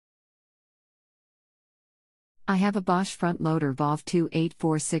I have a Bosch front loader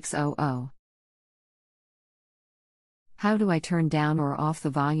WAW28460au. How do I turn down or off the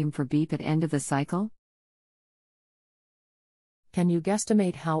volume for beep at end of the cycle? Can you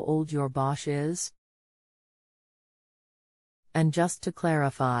guesstimate how old your Bosch is? And just to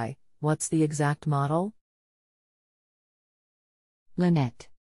clarify, what's the exact model? Lynette.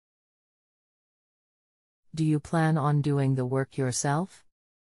 Do you plan on doing the work yourself?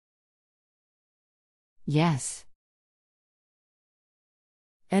 Yes.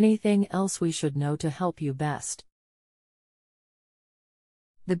 Anything else we should know to help you best?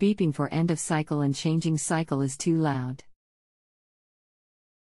 The beeping for end of cycle and changing cycle is too loud.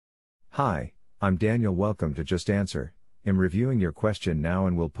 Hi, I'm Daniel. Welcome to Just Answer. I'm reviewing your question now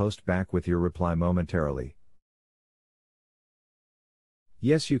and will post back with your reply momentarily.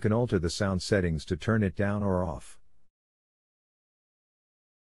 Yes, you can alter the sound settings to turn it down or off.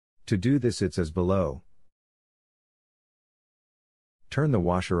 To do this, it's as below. Turn the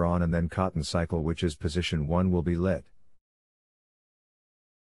washer on and then cotton cycle, which is position 1, will be lit.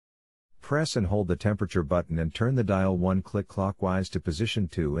 Press and hold the temperature button and turn the dial 1 click clockwise to position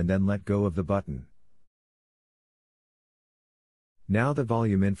 2 and then let go of the button. Now the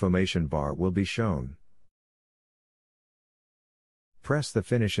volume information bar will be shown. Press the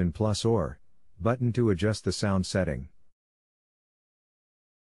finish in plus or button to adjust the sound setting.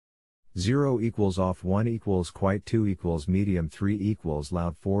 0 equals off, 1 equals quiet, 2 equals medium, 3 equals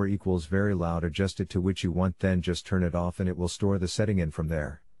loud, 4 equals very loud. Adjust it to which you want, then just turn it off and it will store the setting in from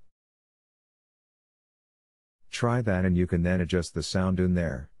there. Try that and you can then adjust the sound in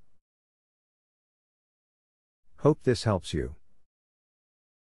there. Hope this helps you.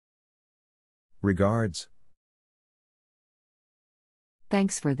 Regards.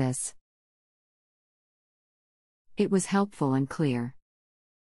 Thanks for this. It was helpful and clear.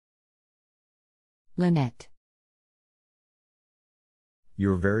 Lynette.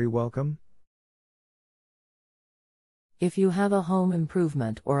 You're very welcome. If you have a home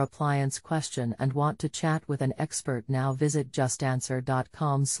improvement or appliance question and want to chat with an expert now, visit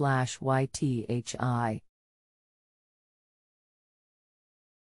justanswer.com/ythi.